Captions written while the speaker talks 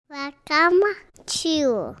Welcome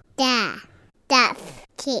to the Deaf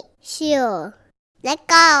Kid Show. Let's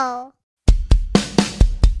go.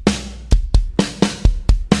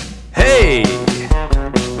 Hey!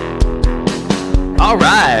 All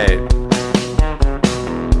right.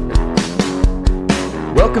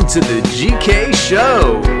 Welcome to the GK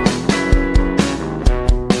Show.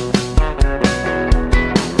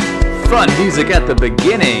 Fun music at the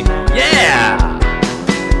beginning. Yeah!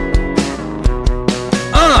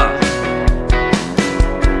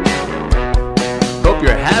 Hope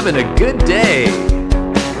you're having a good day.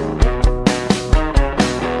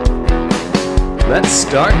 Let's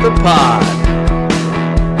start the pod.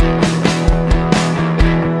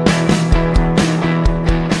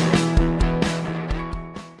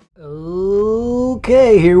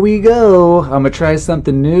 Okay, here we go. I'm gonna try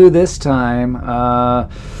something new this time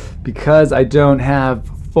because I don't have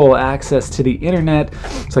full access to the internet,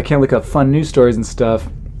 so I can't look up fun news stories and stuff.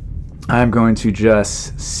 I'm going to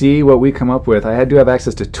just see what we come up with. I do have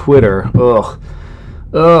access to Twitter. Ugh.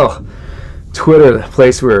 Twitter, the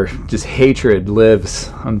place where just hatred lives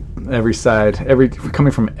on every side,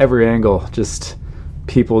 coming from every angle, just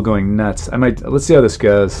people going nuts. Let's see how this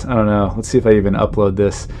goes. I don't know. Let's see if I even upload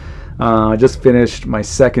this. I just finished my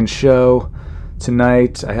second show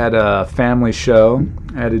tonight. I had a family show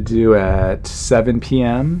I had to do at 7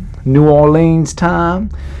 p.m. New Orleans time.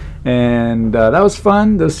 And that was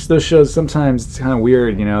fun. Those shows, sometimes it's kind of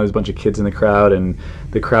weird, you know, there's a bunch of kids in the crowd and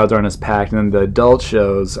the crowds aren't as packed, and then the adult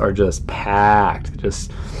shows are just packed.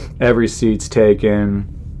 Just every seat's taken,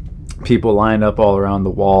 people lined up all around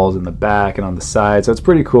the walls in the back and on the side, so it's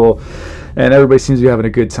pretty cool, and everybody seems to be having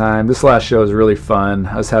a good time. This last show was really fun.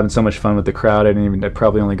 I was having so much fun with the crowd. I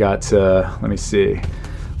probably only got to, let me see,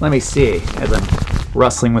 as I'm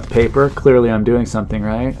rustling with paper. Clearly I'm doing something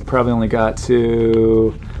right. I probably only got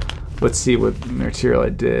to, let's see what material I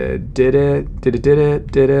did. Did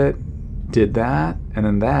that, and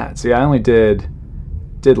then that. See, I only did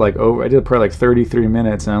probably like 33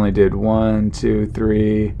 minutes, and I only did 1, 2,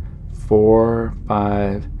 3, 4,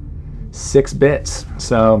 5, 6 bits.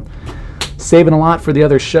 So saving a lot for the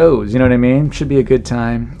other shows, you know what I mean? Should be a good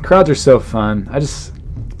time. Crowds are so fun. It's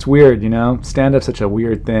weird, you know? Stand-up's such a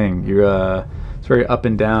weird thing. It's very up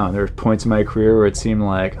and down. There were points in my career where it seemed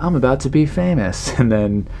like I'm about to be famous, and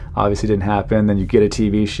then obviously didn't happen. Then you get a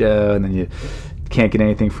TV show, and then you can't get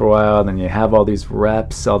anything for a while. And then you have all these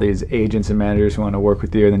reps, all these agents and managers who want to work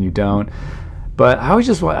with you, and then you don't. But I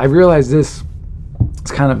realized this.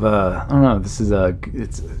 It's kind of I don't know.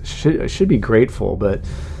 I should be grateful, but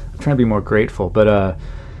I'm trying to be more grateful. But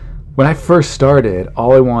when I first started,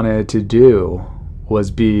 all I wanted to do was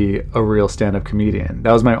be a real stand-up comedian.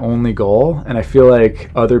 That was my only goal, and I feel like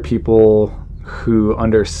other people who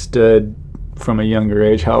understood from a younger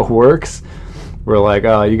age how it works were like,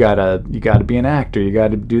 oh, you gotta be an actor, you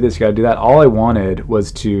gotta do this, you gotta do that. All I wanted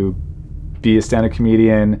was to be a stand-up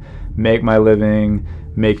comedian, make my living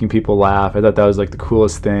making people laugh. I thought that was like the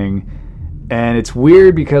coolest thing, and it's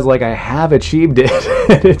weird because like I have achieved it.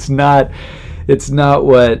 it's not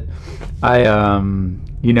what I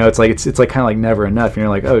you know, it's like kind of like never enough. And you're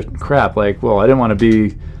like, oh crap, like, well, I didn't want to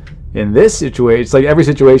be in this situation. It's like every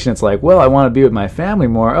situation, it's like, well, I want to be with my family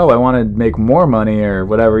more. Oh, I want to make more money or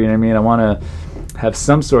whatever. You know what I mean? I want to have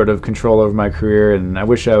some sort of control over my career, and I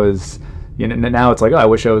wish I was. You know, now it's like, oh, I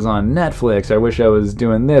wish I was on Netflix. I wish I was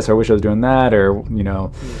doing this. Or I wish I was doing that. Or you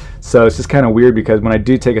know, so it's just kind of weird because when I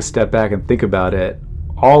do take a step back and think about it,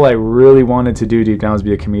 all I really wanted to do deep down was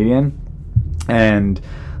be a comedian and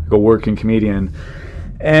like a working comedian.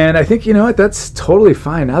 And I think, you know what, that's totally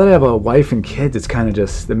fine. Now that I have a wife and kids, it's kind of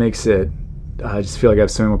just, it makes it, I just feel like I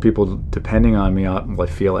have so many more people depending on me. Well, I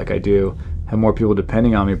feel like I do have more people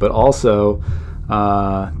depending on me, but also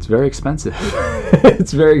it's very expensive.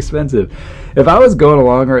 It's very expensive. If I was going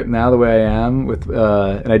along right now the way I am with,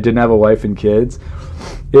 and I didn't have a wife and kids,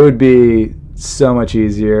 it would be so much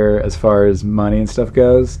easier as far as money and stuff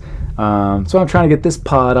goes. So I'm trying to get this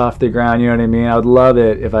pod off the ground, you know what I mean? I would love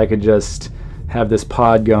it if I could just have this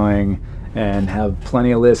pod going and have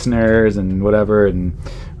plenty of listeners and whatever, and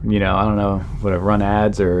you know, I don't know, whatever, run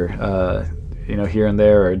ads or you know, here and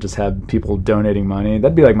there, or just have people donating money.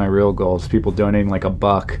 That'd be like my real goal, is people donating like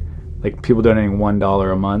 $1, like people donating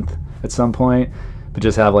 $1 a month at some point, but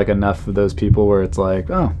just have like enough of those people where it's like,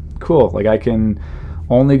 oh cool, like I can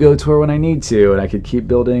only go tour when I need to, and I could keep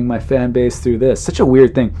building my fan base through this. Such a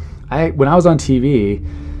weird thing. When I was on TV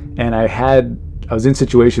and I was in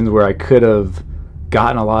situations where I could have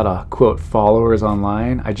gotten a lot of quote followers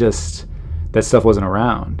online, that stuff wasn't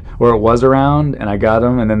around, or it was around and I got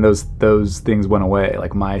them, and then those things went away,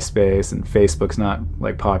 like MySpace, and Facebook's not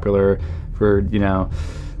like popular for, you know,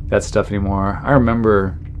 that stuff anymore. I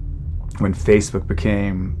remember when Facebook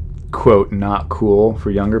became, quote, not cool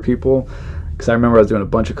for younger people, because I remember I was doing a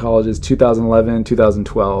bunch of colleges, 2011,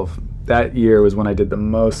 2012. That year was when I did the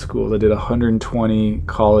most schools. I did 120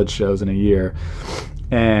 college shows in a year.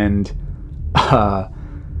 And,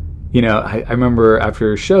 you know, I remember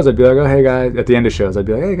after shows, I'd be like, oh, hey, guys. At the end of shows, I'd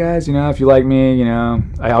be like, hey, guys, you know, if you like me, you know.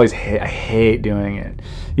 I hate doing it.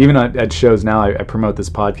 Even at shows now, I promote this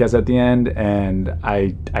podcast at the end, and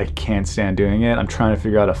I can't stand doing it. I'm trying to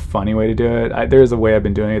figure out a funny way to do it. There's a way I've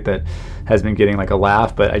been doing it that has been getting like a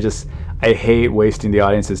laugh, but I hate wasting the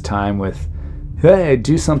audience's time with, hey,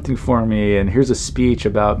 do something for me, and here's a speech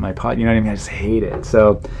about my pod. You know what I mean? I just hate it.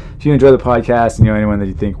 So if you enjoy the podcast and you know anyone that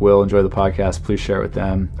you think will enjoy the podcast, please share it with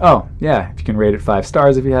them. Oh, yeah, if you can rate it 5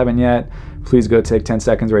 stars if you haven't yet, please go take 10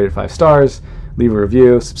 seconds, rate it 5 stars, leave a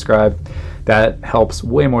review, subscribe. That helps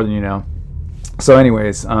way more than you know. So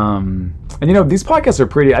anyways, and you know, these podcasts are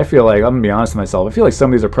pretty, I feel like, I'm going to be honest with myself, I feel like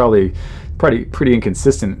some of these are probably pretty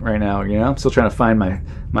inconsistent right now, you know? I'm still trying to find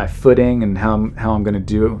my footing and how I'm going to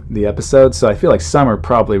do the episodes. So I feel like some are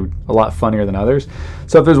probably a lot funnier than others.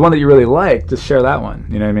 So if there's one that you really like, just share that one.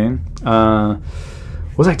 You know what I mean?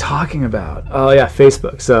 What was I talking about? Oh yeah,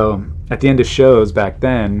 Facebook. So at the end of shows back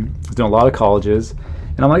then, I was doing a lot of colleges.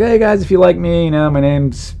 And I'm like, hey guys, if you like me, you know, my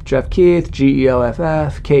name's Jeff Keith,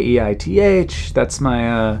 Geoff, Keith. That's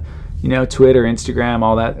my, you know, Twitter, Instagram,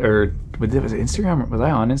 all that. Or was it Instagram? Was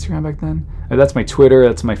I on Instagram back then? That's my Twitter.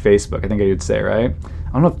 That's my Facebook, I think I would say, right?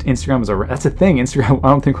 I don't know if Instagram was around. That's the thing. Instagram, I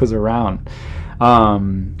don't think was around.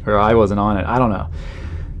 Or I wasn't on it. I don't know.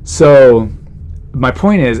 So my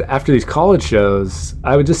point is, after these college shows,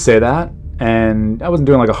 I would just say that. And I wasn't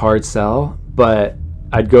doing like a hard sell, but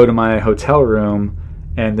I'd go to my hotel room,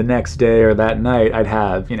 and the next day or that night, I'd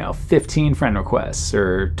have, you know, 15 friend requests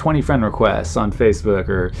or 20 friend requests on Facebook,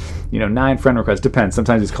 or, you know, 9 friend requests. Depends.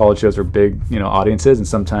 Sometimes these college shows are big, you know, audiences, and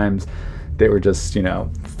sometimes they were just, you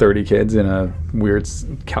know, 30 kids in a weird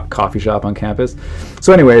coffee shop on campus.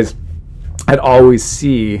 So anyways, I'd always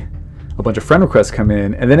see a bunch of friend requests come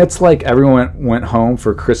in, and then it's like everyone went home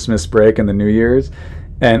for Christmas break and the New Year's,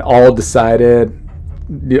 and all decided,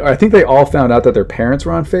 I think they all found out that their parents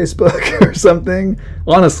were on Facebook or something,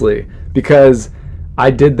 honestly, because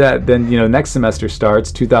I did that. Then, you know, next semester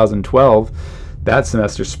starts, 2012, that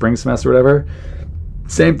semester, spring semester, whatever.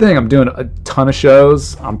 Same thing. I'm doing a ton of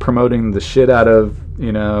shows. I'm promoting the shit out of,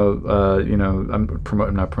 I'm not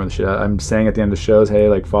promoting the shit out. I'm saying at the end of shows, hey,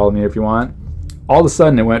 like, follow me if you want. All of a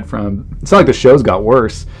sudden, it went from, it's not like the shows got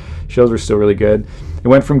worse. Shows were still really good. It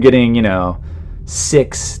went from getting, you know,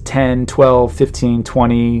 6, 10, 12, 15,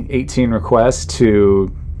 20, 18 requests to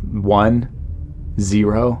 1,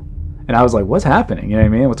 0. And I was like, what's happening? You know what I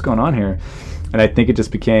mean? What's going on here? And I think it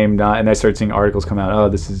just became not, and I started seeing articles come out, oh,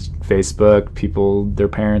 this is Facebook, people, their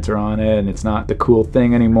parents are on it, and it's not the cool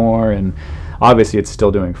thing anymore. And obviously it's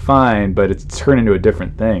still doing fine, but it's turned into a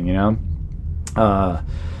different thing, you know?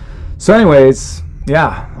 So anyways,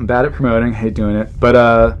 yeah, I'm bad at promoting, hate doing it.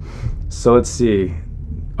 But, so let's see.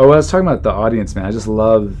 Oh, I was talking about the audience, man. I just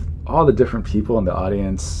love all the different people in the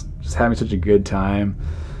audience, just having such a good time.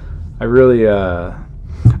 I really, I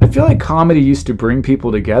feel like comedy used to bring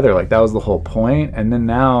people together. Like, that was the whole point. And then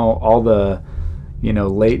now all the, you know,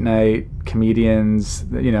 late night comedians,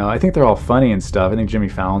 you know, I think they're all funny and stuff. I think Jimmy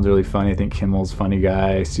Fallon's really funny. I think Kimmel's a funny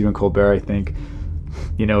guy. Stephen Colbert, I think,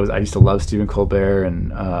 you know, I used to love Stephen Colbert.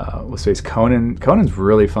 And let's face Conan's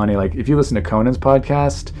really funny. Like, if you listen to Conan's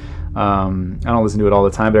podcast, I don't listen to it all the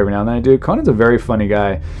time, but every now and then I do. Conan's a very funny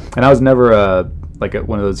guy, and I was never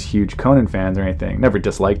one of those huge Conan fans or anything. Never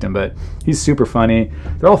disliked him, but he's super funny.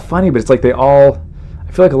 They're all funny, but it's like I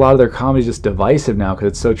feel like a lot of their comedy is just divisive now because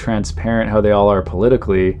it's so transparent how they all are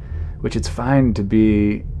politically, which it's fine to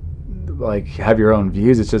be, like, have your own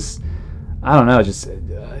views. It's just, I don't know,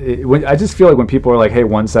 I just feel like when people are like, hey,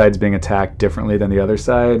 one side's being attacked differently than the other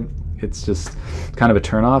side, it's just kind of a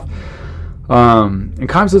turnoff. And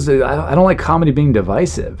comedy, I don't like comedy being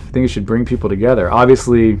divisive. I think it should bring people together.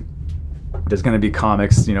 Obviously, there's going to be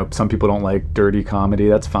comics, you know, some people don't like dirty comedy,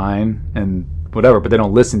 that's fine, and whatever, but they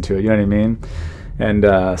don't listen to it, you know what I mean? And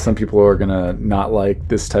some people are going to not like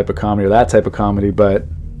this type of comedy or that type of comedy, but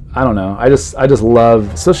I don't know. I just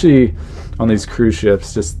love, especially on these cruise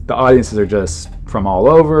ships, just the audiences are just from all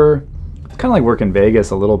over. It's kind of like working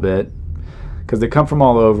Vegas a little bit, because they come from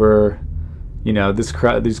all over. You know, these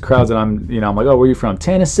crowds that I'm like, oh, where are you from?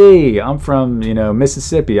 Tennessee. I'm from, you know,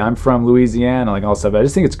 Mississippi. I'm from Louisiana, like all stuff. I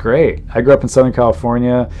just think it's great. I grew up in Southern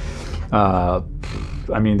California. I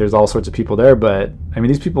mean, there's all sorts of people there, but I mean,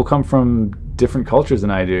 these people come from different cultures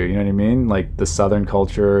than I do. You know what I mean? Like the Southern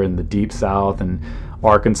culture and the Deep South and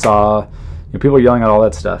Arkansas. people are yelling at all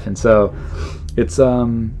that stuff, and so it's I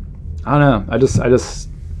don't know. I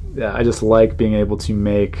just like being able to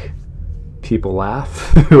make people laugh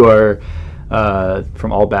who are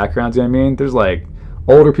from all backgrounds. You know what I mean? There's like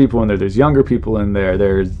older people in there, there's younger people in there,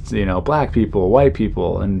 there's black people, white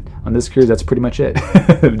people, and on this cruise that's pretty much it.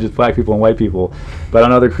 Just black people and white people. But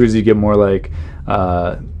on other cruises you get more like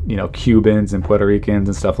Cubans and Puerto Ricans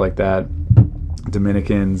and stuff like that,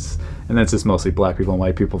 Dominicans, and then it's just mostly black people and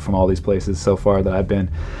white people from all these places so far that I've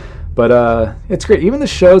been. But it's great. Even the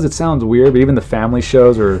shows, it sounds weird, but even the family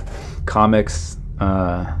shows or comics,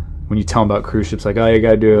 when you tell them about cruise ships, like, oh, you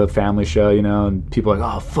gotta do a family show, and people are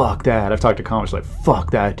like, oh, fuck that. I've talked to comics like,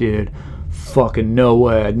 fuck that, dude. Fucking no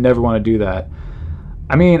way. I'd never want to do that.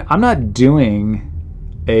 I mean, I'm not doing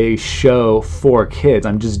a show for kids.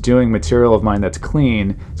 I'm just doing material of mine that's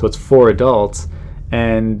clean, so it's for adults.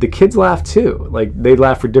 And the kids laugh too. Like, they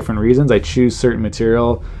laugh for different reasons. I choose certain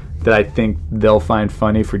material that I think they'll find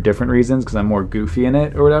funny for different reasons because I'm more goofy in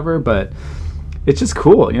it or whatever. But it's just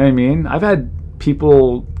cool. You know what I mean? I've had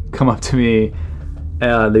people come up to me.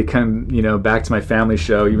 They come, back to my family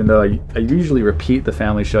show, even though I usually repeat the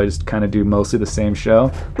family show. I just kind of do mostly the same show.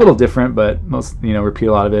 A little different, but most, repeat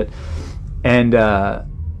a lot of it. And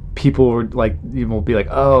people were like, will be like,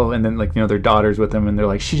 oh, and then like, their daughter's with them and they're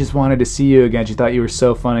like, she just wanted to see you again. She thought you were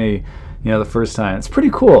so funny, the first time. It's pretty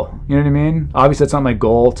cool. You know what I mean? Obviously that's not my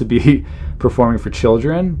goal to be performing for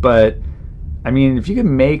children, but I mean, if you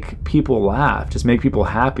can make people laugh, just make people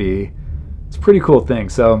happy, it's a pretty cool thing.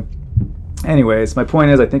 So anyways, my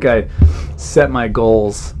point is, I think I set my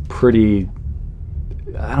goals pretty,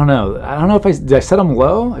 I don't know if did I set them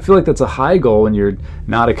low? I feel like that's a high goal when you're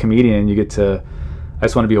not a comedian. You get to, I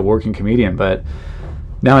just want to be a working comedian, but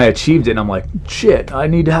now I achieved it and I'm like, shit, I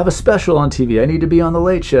need to have a special on TV. I need to be on the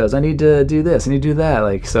late shows. I need to do this. I need to do that.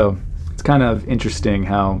 Like, so it's kind of interesting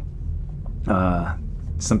how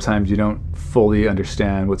sometimes you don't fully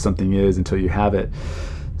understand what something is until you have it.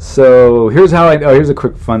 So here's a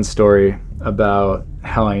quick fun story about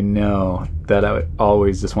how I know that I would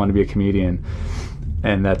always just want to be a comedian.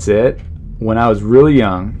 And that's it. When I was really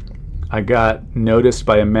young, I got noticed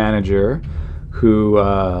by a manager who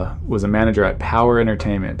was a manager at Power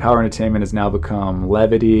Entertainment. Power Entertainment has now become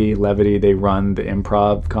Levity. Levity, they run the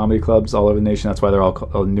improv comedy clubs all over the nation. That's why they're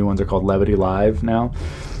all new ones are called Levity Live now.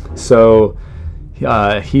 So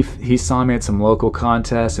he saw me at some local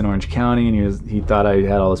contest in Orange County, and he thought I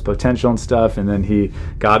had all this potential and stuff. And then he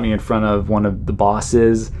got me in front of one of the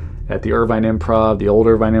bosses at the Irvine Improv, the old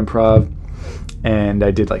Irvine Improv. And I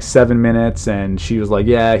did like 7 minutes, and she was like,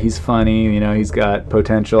 yeah, he's funny, he's got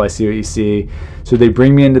potential, I see what you see. So they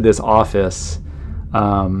bring me into this office,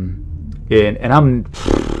 and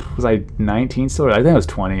was I 19 still? I think I was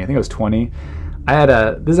 20. This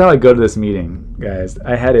is how I go to this meeting, guys.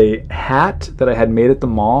 I had a hat that I had made at the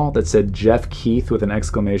mall that said Jeff Keith with an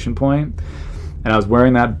exclamation point, and I was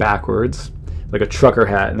wearing that backwards, like a trucker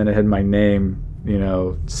hat, and then it had my name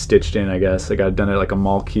stitched in, I guess. I got it done at like a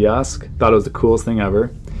mall kiosk. Thought it was the coolest thing ever.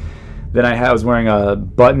 Then I was wearing a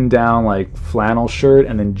button-down like flannel shirt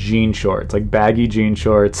and then jean shorts, like baggy jean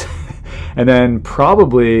shorts. And then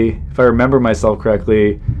probably, if I remember myself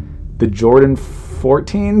correctly, the Jordan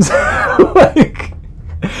 14s. Like,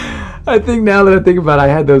 I think now that I think about it, I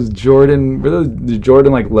had those Jordan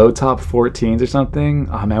like low top 14s or something.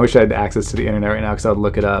 Oh man, I wish I had access to the internet right now because I would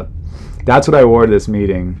look it up. That's what I wore to this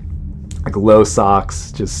meeting. Like low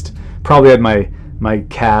socks, just probably had my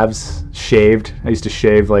calves shaved. I used to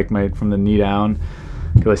shave like from the knee down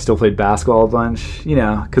because I still played basketball a bunch,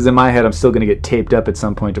 because in my head I'm still going to get taped up at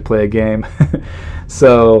some point to play a game.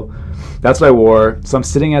 So that's what I wore. So I'm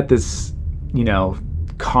sitting at this,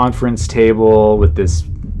 conference table with this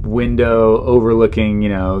window overlooking,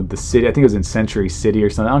 the city. I think it was in Century City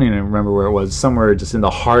or something. I don't even remember where it was. Somewhere just in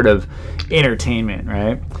the heart of entertainment,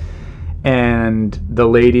 right? And the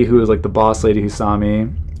lady who was like the boss lady who saw me,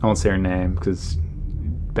 I won't say her name because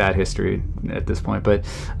bad history at this point, but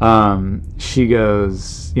she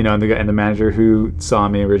goes, and the manager who saw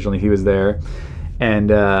me originally, he was there,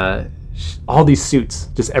 and all these suits,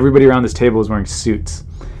 just everybody around this table was wearing suits.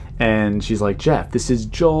 And she's like, Jeff, this is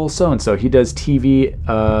Joel so-and-so. He does TV,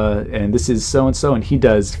 and this is so-and-so, and he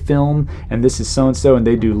does film, and this is so-and-so, and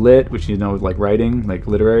they do lit, which, like writing, like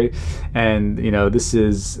literary. And, this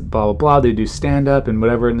is blah, blah, blah. They do stand-up and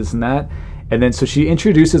whatever, and this and that. And then so she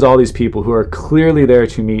introduces all these people who are clearly there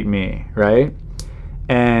to meet me, right?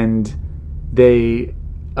 And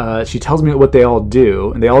she tells me what they all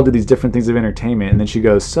do, and they all do these different things of entertainment. And then she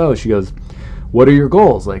goes, what are your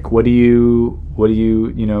goals? Like, what do you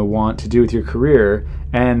want to do with your career?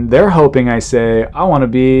 And they're hoping I say, I want to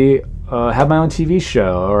be have my own TV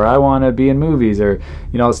show, or I want to be in movies, or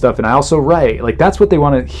all this stuff. And I also write. Like, that's what they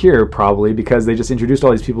want to hear, probably, because they just introduced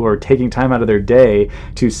all these people who are taking time out of their day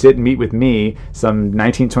to sit and meet with me, some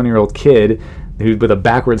 19, 20-year-old kid who's with a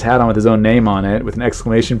backwards hat on with his own name on it with an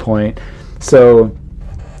exclamation point. So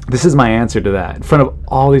this is my answer to that. In front of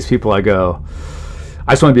all these people, I go,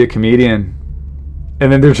 I just want to be a comedian.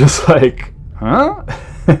 And then they're just like, huh?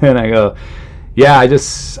 And I go, yeah, I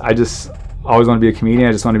just always want to be a comedian.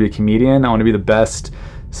 I just want to be a comedian. I want to be the best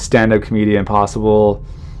stand-up comedian possible.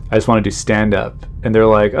 I just want to do stand-up. And they're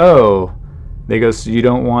like, oh. They go, so you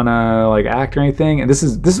don't want to like act or anything? And this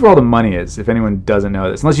is where all the money is, if anyone doesn't know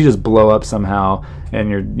this. Unless you just blow up somehow and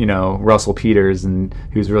you're, Russell Peters, and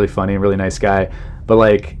who's really funny and really nice guy. But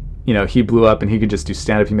like, he blew up and he could just do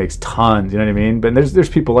stand-up. He makes tons, you know what I mean? But there's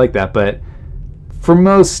people like that. But for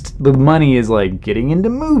most, the money is like getting into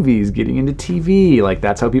movies, getting into TV. Like,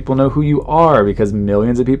 that's how people know who you are, because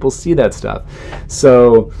millions of people see that stuff.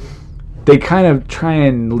 So they kind of try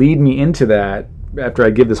and lead me into that after I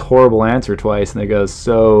give this horrible answer twice, and they go,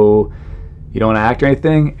 so you don't want to act or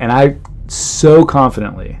anything? And I so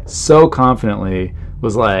confidently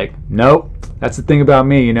was like, nope, that's the thing about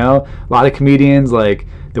me, A lot of comedians, like,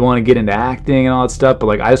 they want to get into acting and all that stuff, but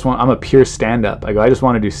like, I'm a pure stand-up. I just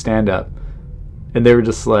want to do stand-up. And they were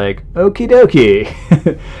just like, okie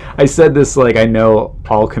dokie. I said this like I know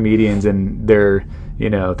all comedians and their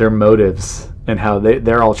motives, and how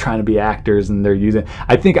they're all trying to be actors, and they're using.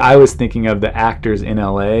 I think I was thinking of the actors in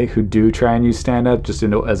LA who do try and use stand-up just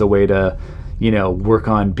as a way to, work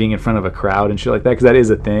on being in front of a crowd and shit like that, because that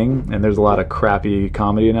is a thing, and there's a lot of crappy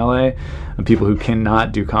comedy in LA, and people who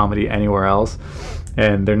cannot do comedy anywhere else,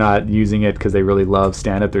 and they're not using it because they really love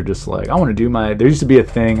stand-up. They're just like, I want to do there used to be a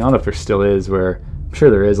thing, I don't know if there still is, where I'm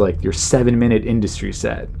sure there is, like your 7-minute industry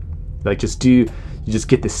set. Like, you just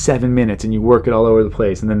get the 7 minutes and you work it all over the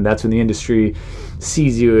place, and then that's when the industry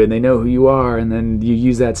sees you and they know who you are, and then you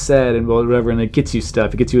use that set and whatever, and it gets you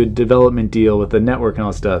stuff. It gets you a development deal with the network and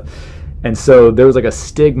all that stuff. And so there was like a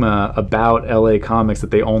stigma about LA comics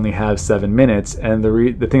that they only have 7 minutes, and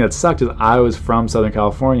the thing that sucked is I was from Southern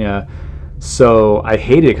California, so I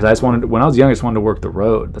hated it, because when I was young, I just wanted to work the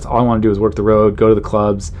road. That's all I wanted to do, was work the road, go to the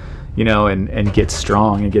clubs, and get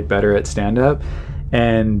strong and get better at stand-up.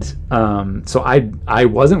 And so I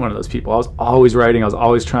wasn't one of those people. I was always writing. I was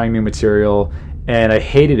always trying new material, and I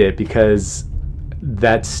hated it because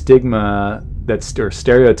that stigma, or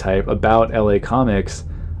stereotype about LA comics,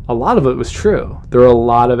 a lot of it was true. There were a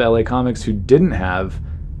lot of LA comics who didn't have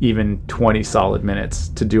even 20 solid minutes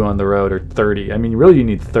to do on the road, or 30. I mean, really, you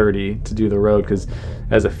need 30 to do the road, because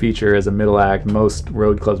as a feature, as a middle act, most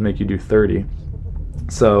road clubs make you do 30.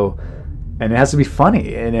 So. And it has to be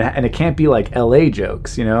funny, and it can't be like LA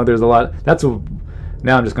jokes, There's a lot.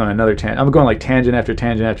 Now I'm just going another tangent. I'm going like tangent after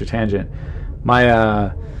tangent after tangent.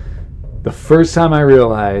 The first time I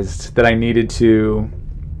realized that I needed to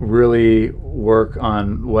really work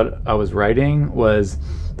on what I was writing was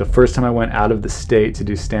the first time I went out of the state to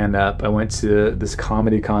do stand-up. I went to this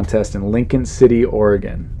comedy contest in Lincoln City,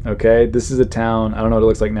 Oregon. Okay, this is a town. I don't know what it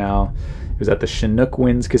looks like now. It was at the Chinook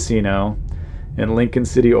Winds Casino in Lincoln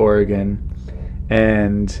City, Oregon.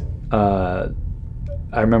 And I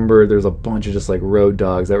remember there was a bunch of just like road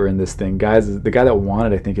dogs that were in this thing. The guy that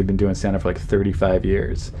won it, I think, had been doing stand-up for like 35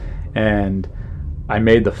 years. And I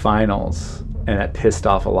made the finals, and that pissed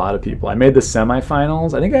off a lot of people. I made the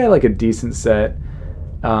semifinals. I think I had like a decent set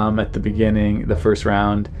at the beginning, the first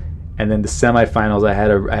round. And then the semifinals, I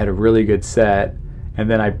had a really good set.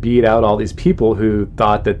 And then I beat out all these people who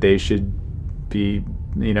thought that they should be,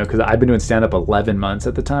 because I've been doing stand-up 11 months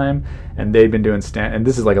at the time, and they'd been doing and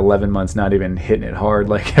this is like 11 months not even hitting it hard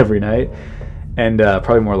like every night, and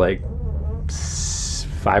probably more like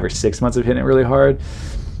 5 or 6 months of hitting it really hard.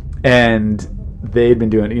 And they'd been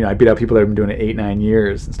doing, I beat out people that had been doing it 8-9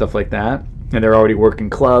 years and stuff like that, and they're already working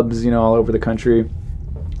clubs, all over the country.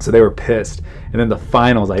 So they were pissed. And then the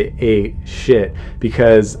finals, I ate shit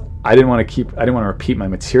because I didn't want to repeat my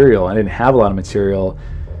material. I didn't have a lot of material.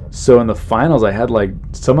 So in the finals, I had like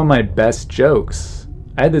some of my best jokes.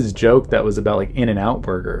 I had this joke that was about like In-N-Out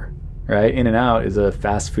Burger, right? In-N-Out is a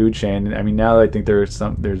fast food chain. I mean, now I think there's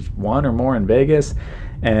one or more in Vegas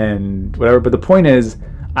and whatever. But the point is,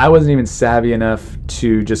 I wasn't even savvy enough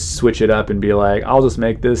to just switch it up and be like, I'll just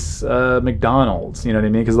make this McDonald's. You know what I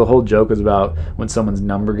mean? Because the whole joke was about when someone's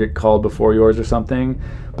number get called before yours or something.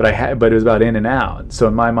 But it was about In-N-Out. So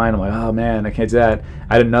in my mind, I'm like, oh man, I can't do that.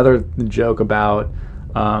 I had another joke about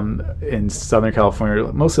in Southern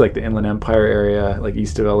California, mostly like the Inland Empire area, like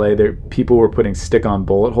east of LA, people were putting stick-on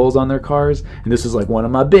bullet holes on their cars, and this was like one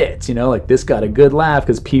of my bits, like this got a good laugh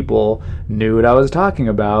because people knew what I was talking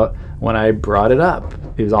about when I brought it up.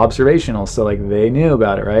 It was observational, so like they knew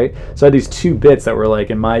about it, right? So I had these two bits that were like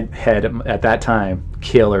in my head at that time,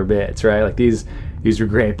 killer bits, right? Like these were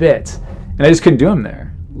great bits, and I just couldn't do them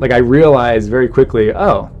there. Like I realized very quickly,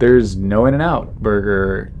 oh, there's no In-N-Out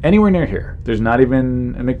burger anywhere near here. There's not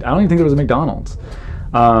even I don't even think there was a McDonald's.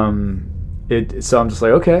 So I'm just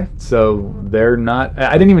like, okay, so they're not.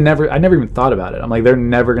 I never even thought about it. I'm like, they're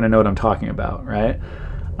never gonna know what I'm talking about, right?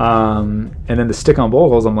 And then the stick-on bowl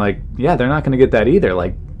holes, I'm like, yeah, they're not gonna get that either.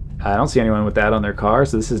 Like, I don't see anyone with that on their car,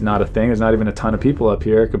 so this is not a thing. There's not even a ton of people up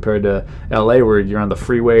here compared to LA, where you're on the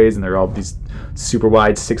freeways and there are all these super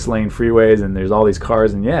wide 6-lane freeways and there's all these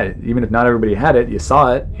cars. And yeah, even if not everybody had it, you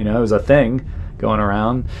saw it. You know, it was a thing going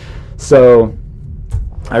around. So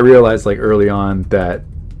I realized like early on that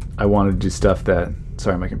I wanted to do stuff that,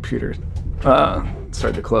 sorry, my computer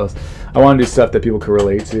started to close. I wanted to do stuff that people could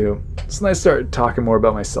relate to. So then I started talking more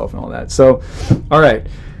about myself and all that. So, all right,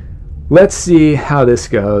 let's see how this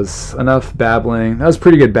goes. Enough babbling. That was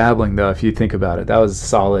pretty good babbling, though, if you think about it. That was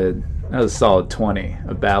solid. That was a solid 20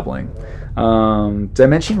 of babbling. Did I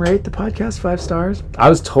mention rate the podcast 5 stars? I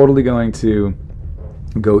was totally going to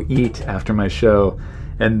go eat after my show,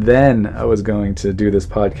 and then I was going to do this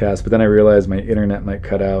podcast, but then I realized my internet might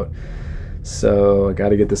cut out. So I got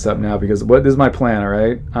to get this up now because this is my plan, all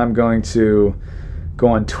right? I'm going to go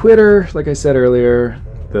on Twitter, like I said earlier,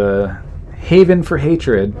 the haven for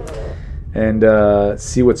hatred, and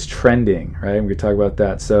see what's trending, right? I'm going to talk about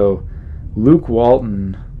that. So Luke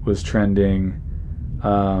Walton was trending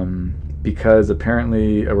because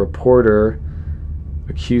apparently a reporter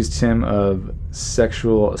accused him of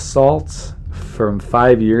sexual assault from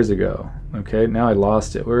 5 years ago. Okay, now I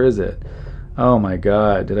lost it. Where is it? Oh my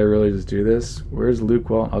God, did I really just do this? Where's Luke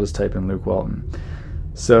Walton? I'll just type in Luke Walton.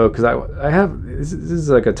 So, because I have, this is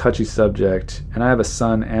like a touchy subject, and I have a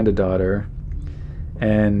son and a daughter,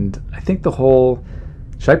 and I think the whole,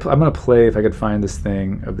 I'm going to play, if I could find this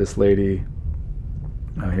thing of this lady.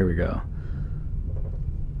 Oh, here we go.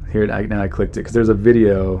 Now I clicked it, because there's a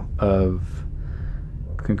video of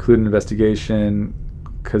concluding investigation,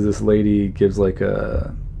 because this lady gives like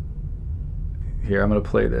a, here, I'm going to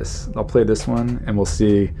play this. I'll play this one, and we'll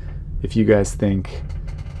see if you guys think,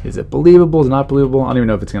 is it believable, is it not believable? I don't even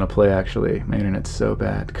know if it's going to play, actually. My internet's so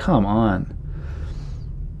bad. Come on.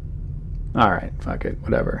 All right, fuck it,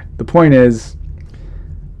 whatever. The point is,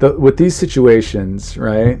 with these situations,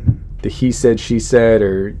 right, the he said, she said,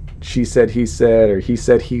 or she said, he said, or he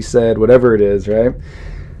said, whatever it is, right,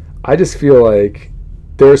 I just feel like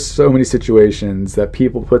there's so many situations that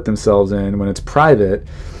people put themselves in when it's private,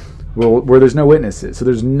 where there's no witnesses, so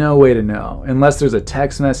there's no way to know, unless there's a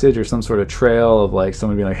text message or some sort of trail of like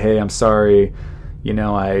someone being like, hey, I'm sorry, you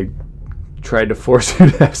know, I tried to force you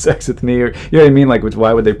to have sex with me, or you know what I mean, like, which,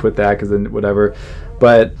 why would they put that, because then whatever.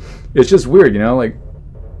 But it's just weird, you know. Like,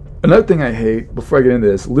 another thing I hate, before I get into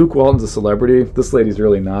this, Luke Walton's a celebrity. This lady's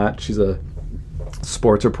really not. She's a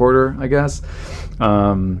sports reporter, I guess.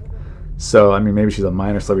 So I mean, maybe she's a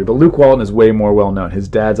minor celebrity, but Luke Walton is way more well known. His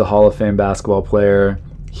dad's a Hall of Fame basketball player.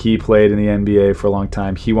 He played in the NBA for a long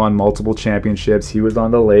time. He won multiple championships. He was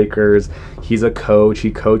on the Lakers. He's a coach. He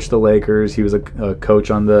coached the Lakers. He was a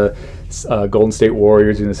coach on the Golden State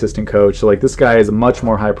Warriors. He's an assistant coach. So, like, this guy is a much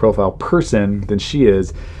more high-profile person than she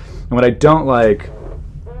is. And what I don't like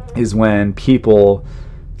is when people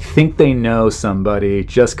think they know somebody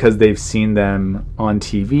just because they've seen them on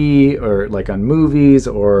TV or, like, on movies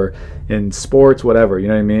or in sports, whatever. You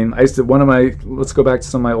know what I mean? Let's go back to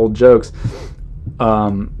some of my old jokes.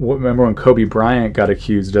 Remember when Kobe Bryant got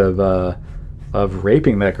accused of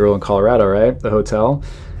raping that girl in Colorado, right? The hotel.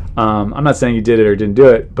 I'm not saying he did it or didn't do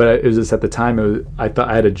it, but it was just at the time, I thought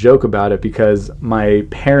I had a joke about it because my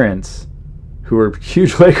parents, who were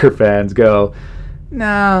huge Laker fans, go,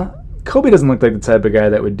 nah, Kobe doesn't look like the type of guy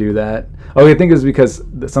that would do that. Oh, I think it was because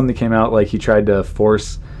something came out, like he tried to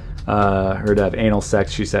force her to have anal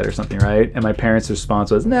sex, she said, or something, right? And my parents' response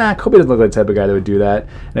was, nah, Kobe doesn't look like the type of guy that would do that.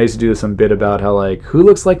 And I used to do some bit about how, like, who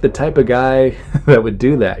looks like the type of guy that would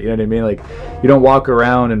do that? You know what I mean? Like, you don't walk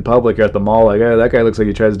around in public or at the mall like, oh, that guy looks like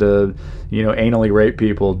he tries to, you know, anally rape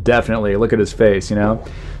people. Definitely. Look at his face, you know?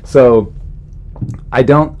 So I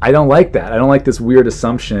don't like that. I don't like this weird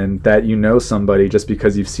assumption that you know somebody just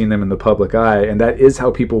because you've seen them in the public eye, and that is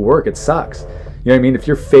how people work. It sucks. You know what I mean? If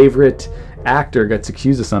your favorite actor gets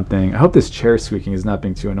accused of something, I hope this chair squeaking is not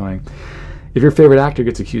being too annoying. If your favorite actor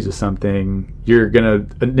gets accused of something, you're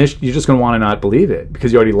just gonna want to not believe it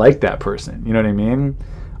because you already like that person. You know what I mean?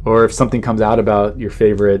 Or if something comes out about your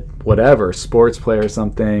favorite whatever sports player or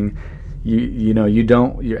something,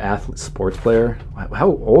 your athlete, sports player. How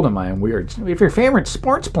old am I? I'm weird. If your favorite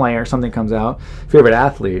sports player, something comes out, favorite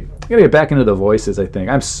athlete, I gotta get back into the voices, I think.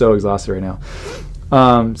 I'm so exhausted right now.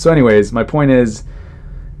 So anyways, my point is,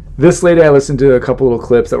 this lady, I listened to a couple little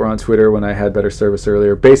clips that were on Twitter when I had better service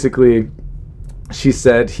earlier. Basically, she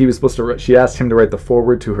said she asked him to write the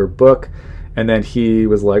foreword to her book, and then he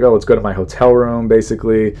was like, oh, let's go to my hotel room,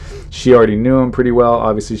 basically. She already knew him pretty well.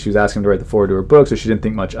 Obviously, she was asking him to write the foreword to her book, so she didn't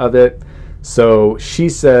think much of it. So she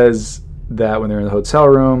says that when they're in the hotel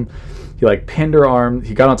room, he like pinned her arm.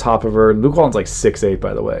 He got on top of her. Luke Walton's like 6'8",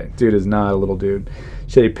 by the way. Dude is not a little dude.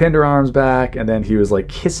 He pinned her arms back, and then he was like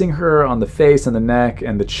kissing her on the face and the neck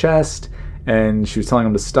and the chest, and she was telling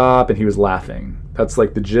him to stop, and he was laughing. That's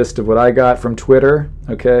like the gist of what I got from Twitter.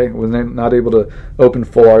 Okay, was not able to open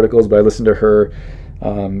full articles, but I listened to her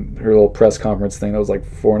little press conference thing that was like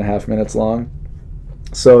 4.5 minutes long.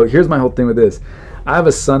 So here's my whole thing with this. I have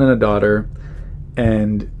a son and a daughter,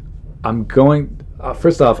 and I'm going.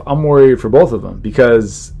 First off, I'm worried for both of them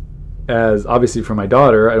because, as obviously for my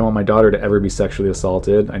daughter, I don't want my daughter to ever be sexually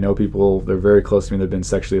assaulted. I know people, they're very close to me, that have been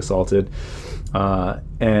sexually assaulted,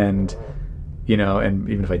 and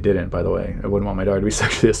even if I didn't, by the way, I wouldn't want my daughter to be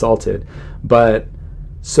sexually assaulted. But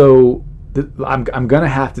so I'm gonna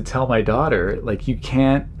have to tell my daughter, like,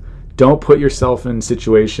 don't put yourself in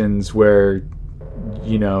situations where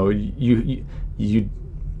you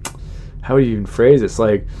how would you even phrase it? It's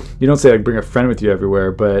like, you don't say like bring a friend with you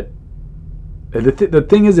everywhere, but the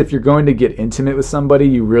thing is, if you're going to get intimate with somebody,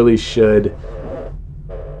 you really need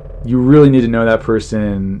to know that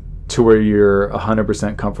person to where you're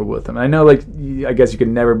 100% comfortable with them. And I know, like, I guess you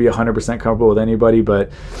can never be 100% comfortable with anybody,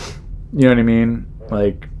 but you know what I mean?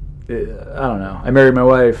 Like, I don't know. I married my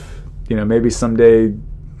wife. Maybe someday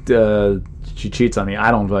she cheats on me.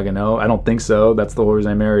 I don't fucking know. I don't think so. That's the whole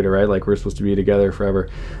reason I married her, right? Like, we're supposed to be together forever.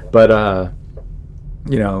 But, so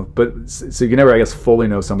you can never, I guess, fully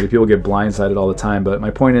know somebody. People get blindsided all the time. But my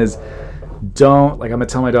point is, I'm going to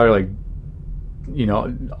tell my daughter, like,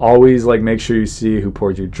 always, like, make sure you see who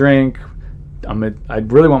poured your drink. I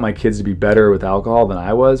really want my kids to be better with alcohol than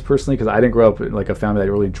I was personally, because I didn't grow up in like a family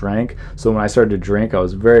that really drank. So when I started to drink, I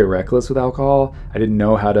was very reckless with alcohol. I didn't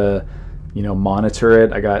know how to, monitor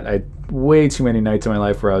it. I had way too many nights in my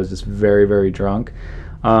life where I was just very, very drunk.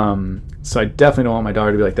 So I definitely don't want my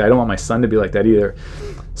daughter to be like that. I don't want my son to be like that either.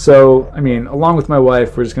 So, along with my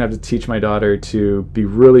wife, we're just going to have to teach my daughter to be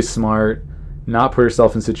really smart, not put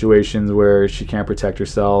herself in situations where she can't protect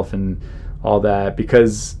herself and all that.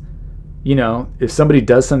 Because, if somebody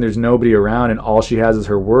does something, there's nobody around and all she has is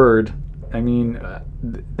her word.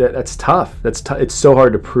 That's tough. It's so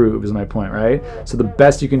hard to prove, is my point, right? So the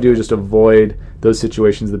best you can do is just avoid those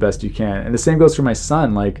situations the best you can. And the same goes for my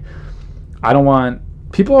son. Like, I don't want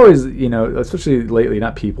people always, especially lately,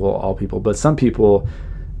 not people, all people, but some people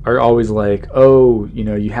are always like, oh,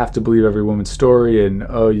 you have to believe every woman's story, and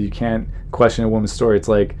oh, you can't question a woman's story. It's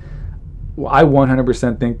like, well, I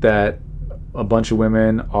 100% think that a bunch of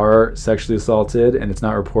women are sexually assaulted and it's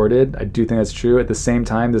not reported. I do think that's true. At the same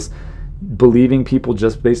time, this believing people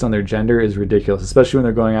just based on their gender is ridiculous, especially when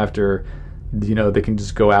they're going after, they can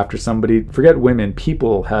just go after somebody. Forget women,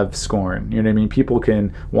 people have scorn. You know what I mean? People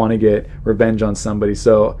can want to get revenge on somebody.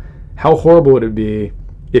 So how horrible would it be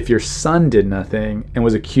if your son did nothing and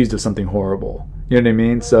was accused of something horrible? You know what I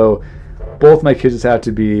mean? So both my kids just have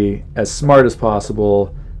to be as smart as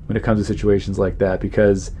possible when it comes to situations like that,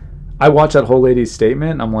 because I watched that whole lady's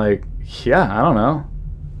statement and I'm like, yeah, I don't know.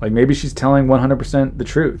 Like, maybe she's telling 100% the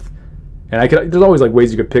truth. And there's always like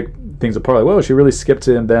ways you could pick things apart. Like, whoa, she really skipped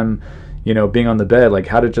to them, being on the bed. Like,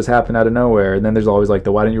 how did it just happen out of nowhere? And then there's always like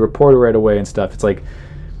why didn't you report her right away and stuff. It's like,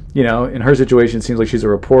 in her situation, it seems like she's a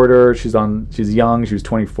reporter. She's young. She was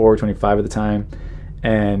 24, 25 at the time.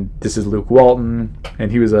 And this is Luke Walton, and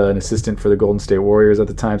he was an assistant for the Golden State Warriors at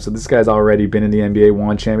the time. So this guy's already been in the NBA,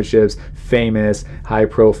 won championships, famous, high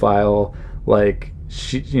profile. Like,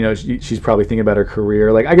 she's probably thinking about her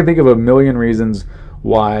career. Like, I can think of a million reasons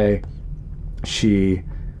why she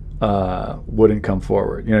wouldn't come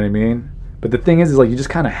forward. You know what I mean? But the thing is like, you just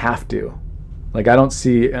kind of have to. Like, I don't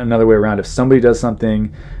see another way around. If somebody does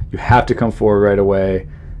something, you have to come forward right away.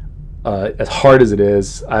 As hard as it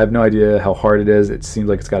is, I have no idea how hard it is. It seems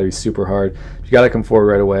like it's got to be super hard. You got to come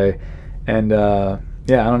forward right away. And I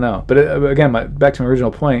don't know. But again, back to my original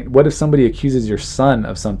point. What if somebody accuses your son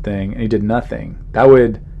of something and he did nothing? That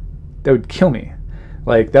would kill me.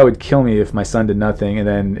 Like, that would kill me if my son did nothing and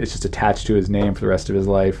then it's just attached to his name for the rest of his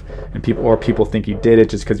life, and people think he did it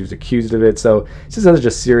just because he was accused of it. So it's just such a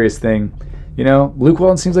serious thing. Luke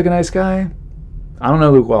Walton seems like a nice guy. I don't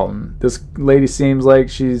know Luke Walton. This lady seems like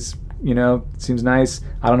she's seems nice.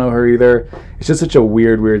 I don't know her either. It's just such a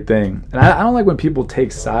weird thing. And I don't like when people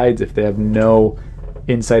take sides if they have no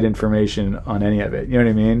inside information on any of it. You know what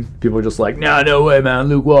I mean? People are just like, nah, no way, man.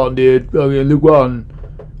 Luke Walton, dude. Fucking Luke Walton.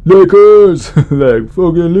 Lakers. Like,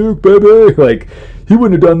 fucking Luke, baby. Like, he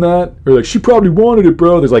wouldn't have done that. Or like, she probably wanted it,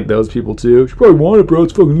 bro. There's like those people too. She probably wanted it, bro.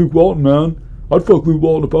 It's fucking Luke Walton, man. I'd fuck Luke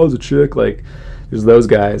Walton if I was a chick. Like, there's those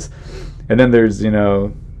guys. And then there's,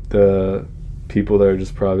 the people that are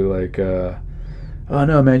just probably like, oh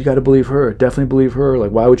no, man, you got to believe her. Definitely believe her.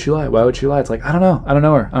 Like, why would she lie? Why would she lie? It's like, I don't know. I don't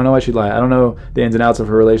know her. I don't know why she'd lie. I don't know the ins and outs of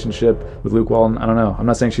her relationship with Luke Walton. I don't know. I'm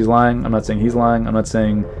not saying she's lying. I'm not saying he's lying. I'm not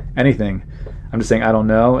saying anything. I'm just saying I don't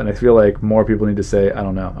know, and I feel like more people need to say I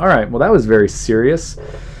don't know. All right, well, that was very serious.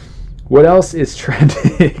 What else is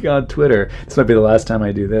trending on Twitter? This might be the last time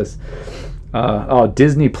I do this.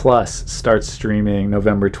 Disney Plus starts streaming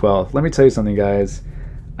November 12th. Let me tell you something, guys.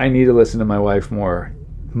 I need to listen to my wife more.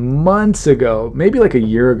 Months ago, maybe like a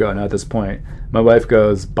year ago now at this point, my wife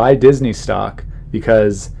goes, buy Disney stock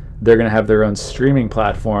because they're going to have their own streaming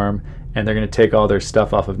platform and they're going to take all their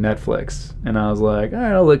stuff off of Netflix. And I was like, all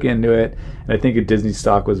right, I'll look into it. And I think a Disney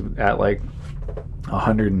stock was at like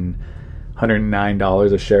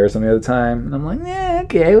 $109 a share or something at the time. And I'm like,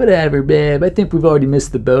 okay, whatever, babe. I think we've already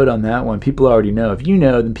missed the boat on that one. People already know. If you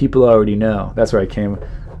know, then people already know. That's where I came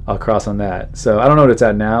across on that. So I don't know what it's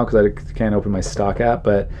at now because I can't open my stock app,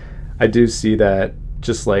 but I do see that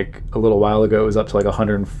just like a little while ago it was up to like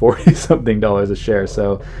 $140 something a share.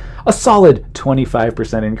 So a solid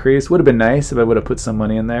 25% increase. Would have been nice if I would have put some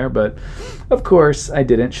money in there, but of course I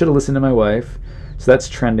didn't. Should have listened to my wife. So that's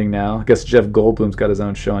trending now. I guess Jeff Goldblum's got his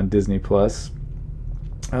own show on Disney Plus.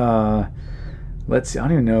 Let's see. I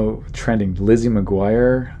don't even know trending. Lizzie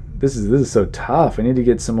McGuire. This is so tough. I need to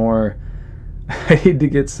get some more. I need to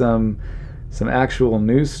get some actual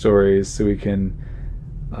news stories so we can.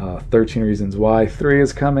 13 Reasons Why 3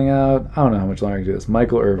 is coming out. I don't know how much longer I can do this.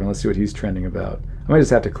 Michael Irvin. Let's see what he's trending about. I might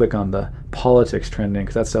just have to click on the politics trending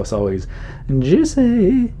because that stuff's always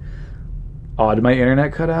juicy. Oh, did my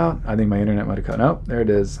internet cut out? I think my internet might have cut out. Nope, there it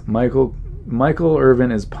is. Michael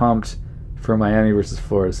Irvin is pumped for Miami versus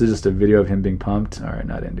Florida. This is just a video of him being pumped. All right,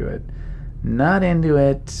 not into it. Not into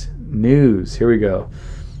it. News. Here we go.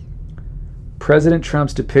 President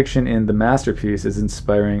Trump's depiction in The Masterpiece is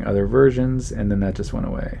inspiring other versions, and then that just went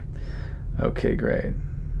away. Okay, great.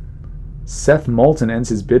 Seth Moulton ends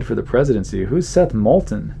his bid for the presidency. Who's Seth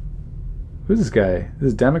Moulton? Who's this guy? This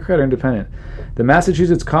is Democrat or Independent? The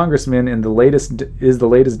Massachusetts congressman is the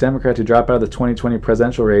latest Democrat to drop out of the 2020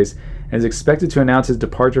 presidential race and is expected to announce his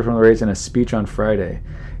departure from the race in a speech on Friday.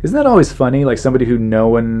 Isn't that always funny? Like somebody who no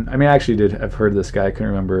one... I mean, I actually I've heard of this guy. I couldn't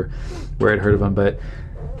remember where I'd heard of him, but...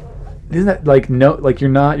 Isn't that like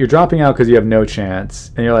you're dropping out because you have no chance,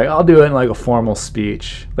 and you're like, I'll do it in like a formal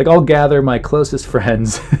speech. Like I'll gather my closest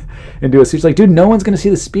friends and do a speech. Like, dude, no one's gonna see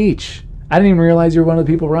the speech. I didn't even realize you were one of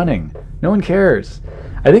the people running. No one cares.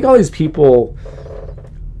 I think all these people.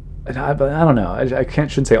 I don't know. I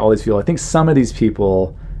shouldn't say all these people. I think some of these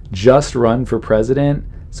people just run for president,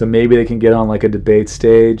 so maybe they can get on like a debate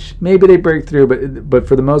stage. Maybe they break through, but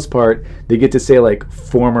for the most part, they get to say like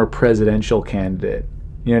former presidential candidate.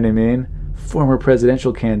 You know what I mean? Former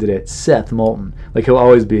presidential candidate Seth Moulton. Like he'll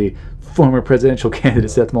always be former presidential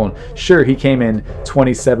candidate Seth Moulton. Sure, he came in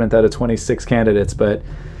 27th out of 26 candidates, but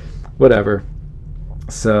whatever.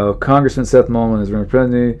 So Congressman Seth Moulton is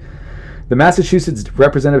representing. The Massachusetts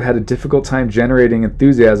representative had a difficult time generating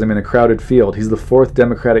enthusiasm in a crowded field. He's the fourth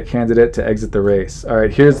Democratic candidate to exit the race. All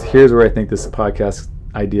right, here's where I think this podcast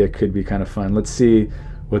idea could be kind of fun. Let's see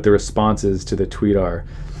what the responses to the tweet are.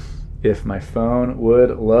 If my phone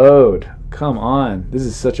would load. Come on. This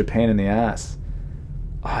is such a pain in the ass.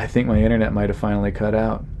 Oh, I think my internet might have finally cut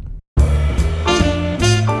out.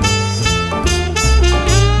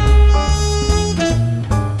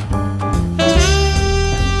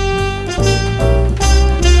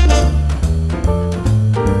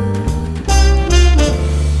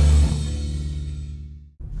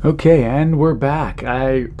 Okay, and we're back.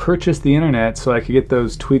 I purchased the internet so I could get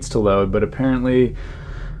those tweets to load, but apparently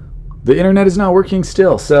the internet is not working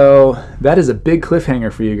still, so that is a big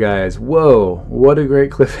cliffhanger for you guys. Whoa, what a great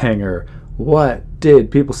cliffhanger. What did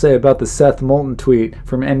people say about the Seth Moulton tweet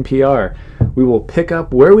from NPR? We will pick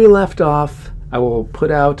up where we left off. I will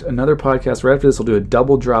put out another podcast right after this. We'll do a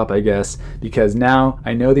double drop, I guess, because now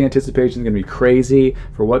I know the anticipation is going to be crazy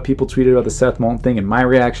for what people tweeted about the Seth Moulton thing and my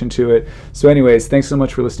reaction to it. So anyways, thanks so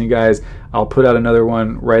much for listening, guys. I'll put out another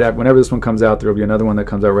one right after. Whenever this one comes out, there will be another one that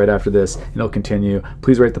comes out right after this, and it'll continue.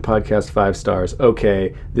 Please rate the podcast 5 stars.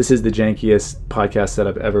 Okay, this is the jankiest podcast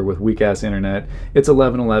setup ever with weak-ass internet. It's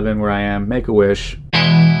 11:11 where I am. Make a wish.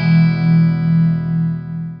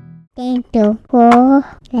 Thank you for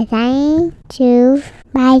listening to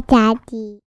my daddy.